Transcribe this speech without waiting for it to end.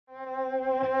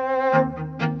Hi,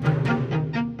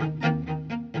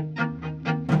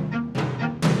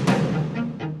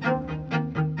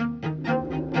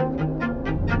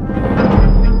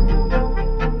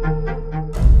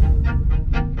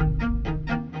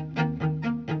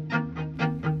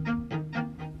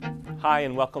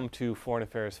 and welcome to Foreign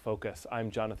Affairs Focus. I'm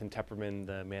Jonathan Tepperman,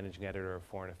 the managing editor of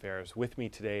Foreign Affairs. With me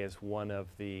today is one of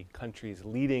the country's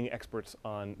leading experts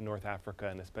on North Africa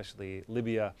and especially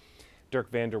Libya, Dirk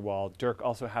Vandewalle. Dirk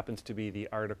also happens to be the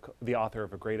author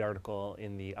of a great article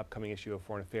in the upcoming issue of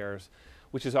Foreign Affairs,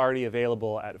 which is already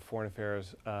available at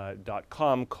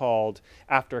foreignaffairs.com, called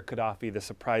After Qaddafi, the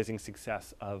Surprising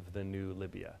Success of the New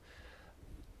Libya.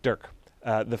 Dirk.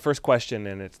 The first question,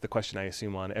 and it's the question I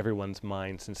assume on everyone's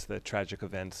mind since the tragic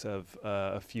events of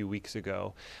a few weeks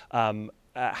ago,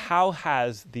 how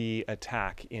has the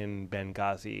attack in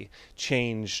Benghazi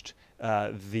changed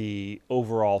the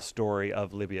overall story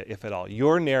of Libya, if at all?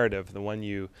 Your narrative, the one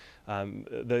you,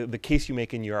 the case you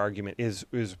make in your argument is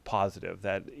positive,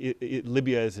 that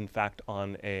Libya is in fact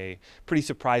on a pretty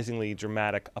surprisingly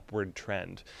dramatic upward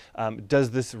trend. Does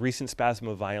this recent spasm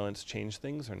of violence change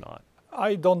things or not?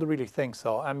 I don't really think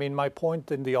so. I mean, my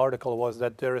point in the article was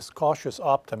that there is cautious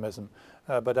optimism.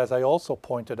 But as I also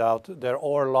pointed out, there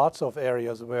are lots of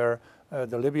areas where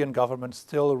the Libyan government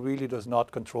still really does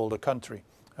not control the country.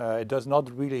 It does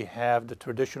not really have the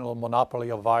traditional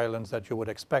monopoly of violence that you would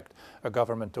expect a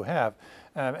government to have.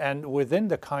 And within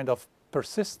the kind of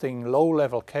persisting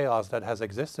low-level chaos that has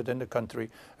existed in the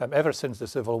country ever since the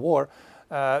Civil War,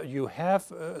 you have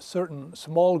certain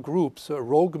small groups,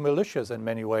 rogue militias in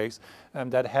many ways,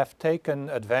 that have taken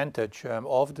advantage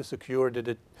of the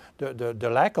security, the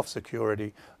lack of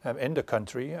security in the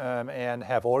country, and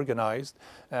have organized.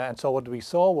 And so what we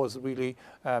saw was really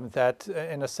that,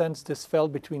 in a sense, this fell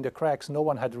between the cracks. No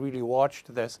one had really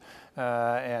watched this.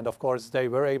 And of course, they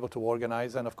were able to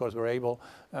organize and, of course, were able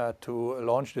to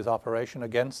launch this operation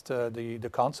against the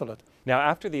consulate. Now,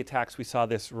 after the attacks, we saw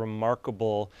this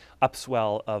remarkable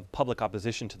upswell of public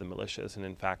opposition to the militias. And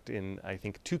in fact, in, I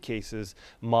think, 2 cases,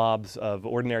 mobs of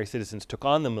ordinary citizens took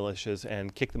on the militias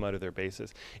and kicked them out of their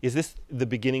bases. Is this the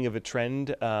beginning of a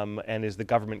trend? And is the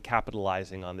government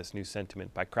capitalizing on this new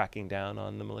sentiment by cracking down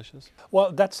on the militias?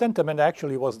 Well, that sentiment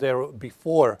actually was there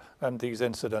before these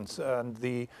incidents.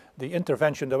 The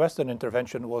intervention, the Western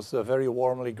intervention, was very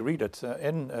warmly greeted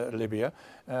in Libya.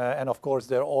 And of course,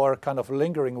 there are kind of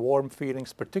lingering warm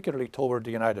feelings, particularly toward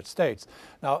the United States.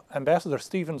 Now, Ambassador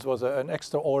Stevens was an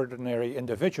extraordinary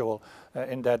individual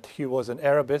in that he was an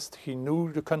Arabist. He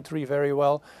knew the country very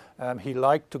well. He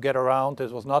liked to get around.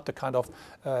 This was not the kind of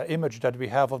image that we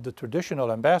have of the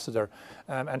traditional ambassador.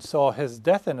 And so his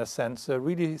death, in a sense,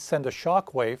 really sent a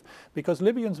shockwave, because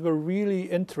Libyans were really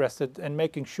interested in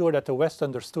making sure that the West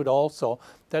understood also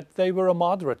that they were a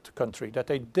moderate country, that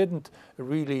they didn't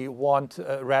really want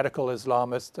radical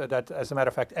Islamists, that, as a matter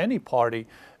of fact, any party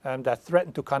that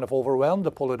threatened to kind of overwhelm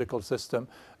the political system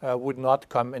would not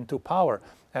come into power.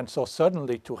 And so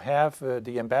suddenly to have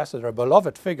the ambassador, a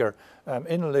beloved figure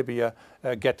in Libya,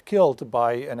 get killed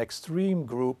by an extreme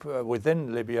group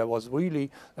within Libya was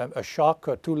really a shock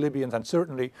to Libyans and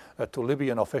certainly to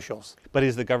Libyan officials. But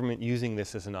is the government using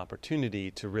this as an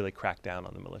opportunity to really crack down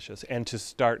on the militias and to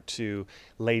start to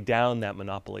lay down that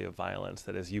monopoly of violence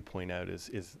that, as you point out,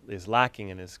 is lacking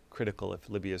and is critical if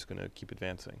Libya is going to keep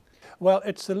advancing? Well,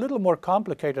 it's a little more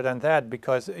complicated than that,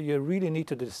 because you really need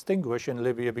to distinguish in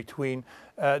Libya between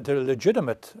the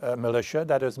legitimate militia,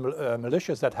 that is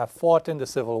militias that have fought in the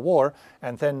Civil War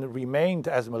and then remained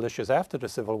as militias after the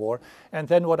Civil War, and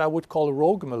then what I would call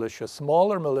rogue militias,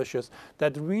 smaller militias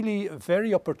that really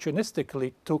very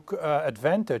opportunistically took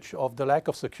advantage of the lack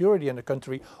of security in the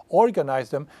country, organized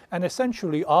them, and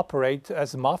essentially operate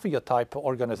as mafia-type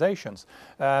organizations.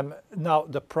 Now,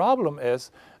 the problem is,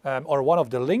 or one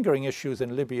of the lingering issues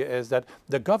in Libya, is that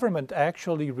the government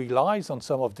actually relies on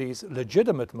some of these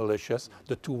legitimate militias,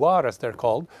 the Tuwar as they're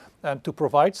called, to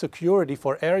provide security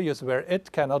for areas where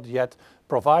it cannot yet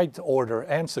provide order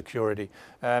and security.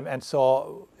 And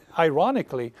so,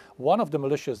 ironically, one of the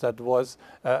militias that was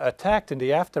attacked in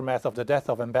the aftermath of the death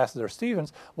of Ambassador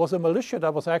Stevens was a militia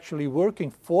that was actually working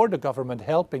for the government,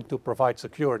 helping to provide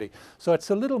security. So it's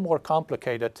a little more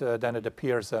complicated than it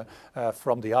appears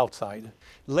from the outside.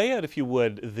 Lay out, if you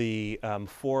would, the 4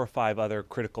 or 5 other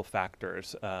critical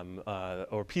factors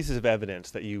or pieces of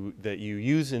evidence that you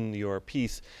use in your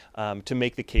piece to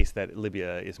make the case that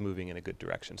Libya is moving in a good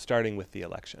direction, starting with the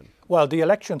election. Well, the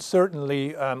elections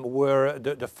certainly were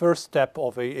the first step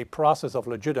of a process of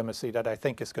legitimacy that I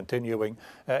think is continuing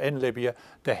in Libya.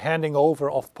 The handing over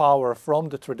of power from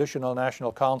the traditional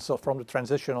National Council, from the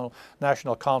transitional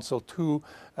National Council to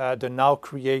the now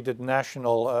created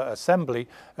National Assembly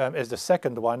is the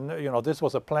second one. You know, this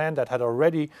was a plan that had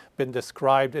already been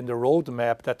described in the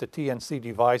roadmap that the TNC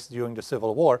devised during the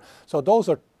Civil War. So those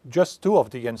are just two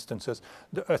of the instances.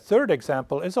 A third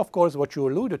example is, of course, what you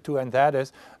alluded to, and that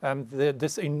is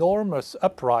this enormous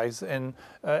uprise in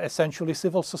essentially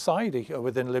civil society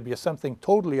within Libya, something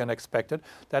totally unexpected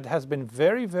that has been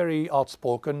very, very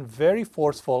outspoken, very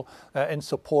forceful in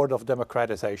support of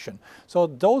democratization. So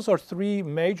those are three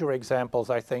major examples,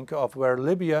 I think, of where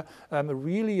Libya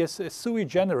really is sui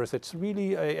generis. It's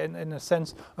really, in a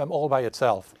sense, all by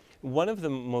itself. One of the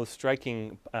most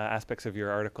striking aspects of your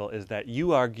article is that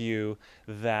you argue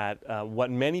that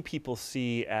what many people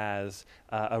see as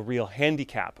a real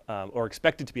handicap, or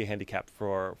expected to be a handicap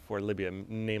for Libya,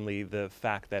 namely the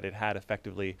fact that it had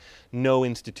effectively no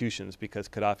institutions because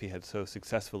Qaddafi had so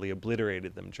successfully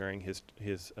obliterated them during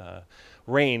his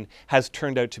reign, has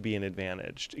turned out to be an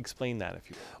advantage. Explain that, if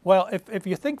you will. Well, if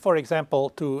you think, for example,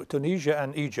 to Tunisia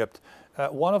and Egypt,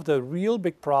 one of the real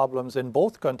big problems in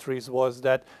both countries was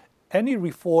that any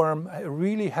reform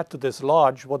really had to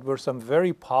dislodge what were some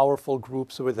very powerful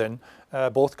groups within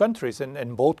both countries,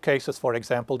 in both cases, for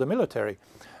example, the military.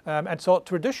 And so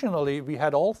traditionally, we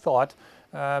had all thought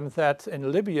that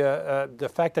in Libya, the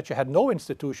fact that you had no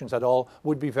institutions at all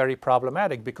would be very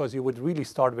problematic because you would really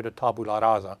start with a tabula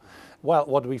rasa. Well,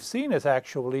 what we've seen is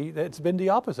actually it's been the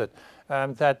opposite,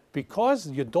 that because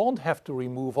you don't have to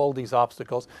remove all these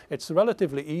obstacles, it's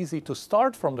relatively easy to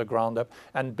start from the ground up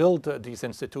and build these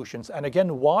institutions. And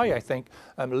again, why I think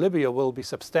Libya will be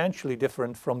substantially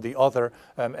different from the other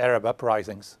Arab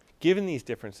uprisings. Given these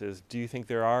differences, do you think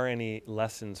there are any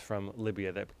lessons from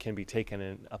Libya that can be taken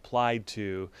and applied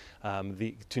to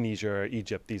Tunisia or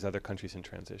Egypt, these other countries in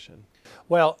transition?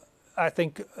 Well, I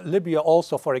think Libya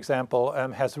also, for example,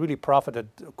 has really profited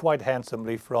quite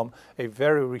handsomely from a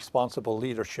very responsible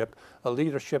leadership, a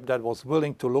leadership that was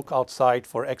willing to look outside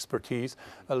for expertise,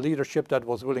 a leadership that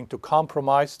was willing to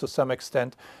compromise to some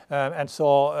extent. And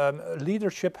so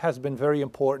leadership has been very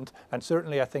important. And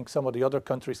certainly I think some of the other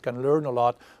countries can learn a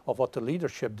lot of what the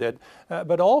leadership did.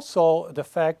 But also the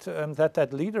fact that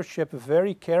that leadership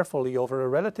very carefully over a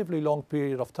relatively long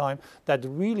period of time that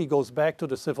really goes back to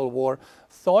the Civil War,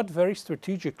 thought very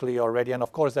strategically already, and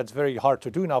of course that's very hard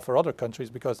to do now for other countries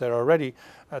because they're already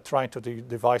trying to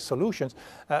devise solutions.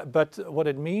 But what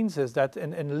it means is that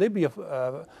in Libya,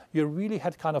 you really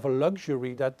had kind of a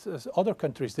luxury that other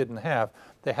countries didn't have.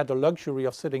 They had the luxury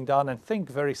of sitting down and think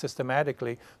very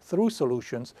systematically through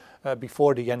solutions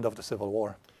before the end of the Civil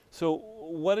War. So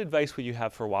what advice would you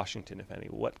have for Washington, if any?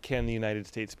 What can the United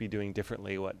States be doing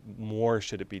differently? What more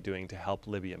should it be doing to help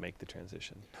Libya make the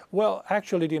transition? Well,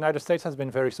 actually, the United States has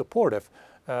been very supportive.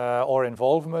 Our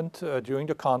involvement during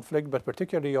the conflict, but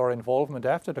particularly our involvement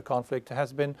after the conflict,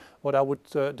 has been what I would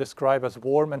describe as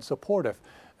warm and supportive.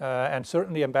 And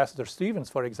certainly Ambassador Stevens,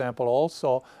 for example,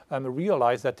 also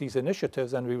realized that these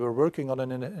initiatives, and we were working on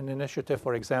an initiative,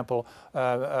 for example,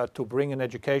 to bring an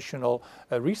educational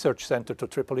research center to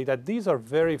Tripoli, that these are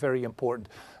very, very important.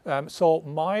 So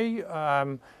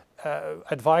my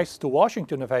advice to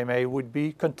Washington, if I may, would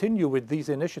be continue with these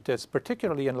initiatives,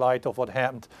 particularly in light of what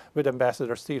happened with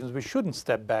Ambassador Stevens. We shouldn't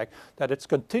step back, that it's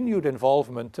continued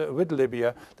involvement with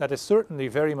Libya that is certainly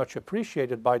very much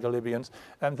appreciated by the Libyans,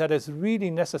 and that is really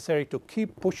necessary to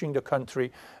keep pushing the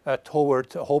country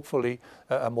toward, hopefully,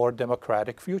 a more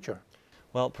democratic future.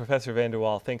 Well, Professor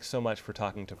Vandewalle, thanks so much for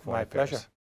talking to Foreign Affairs. My pleasure.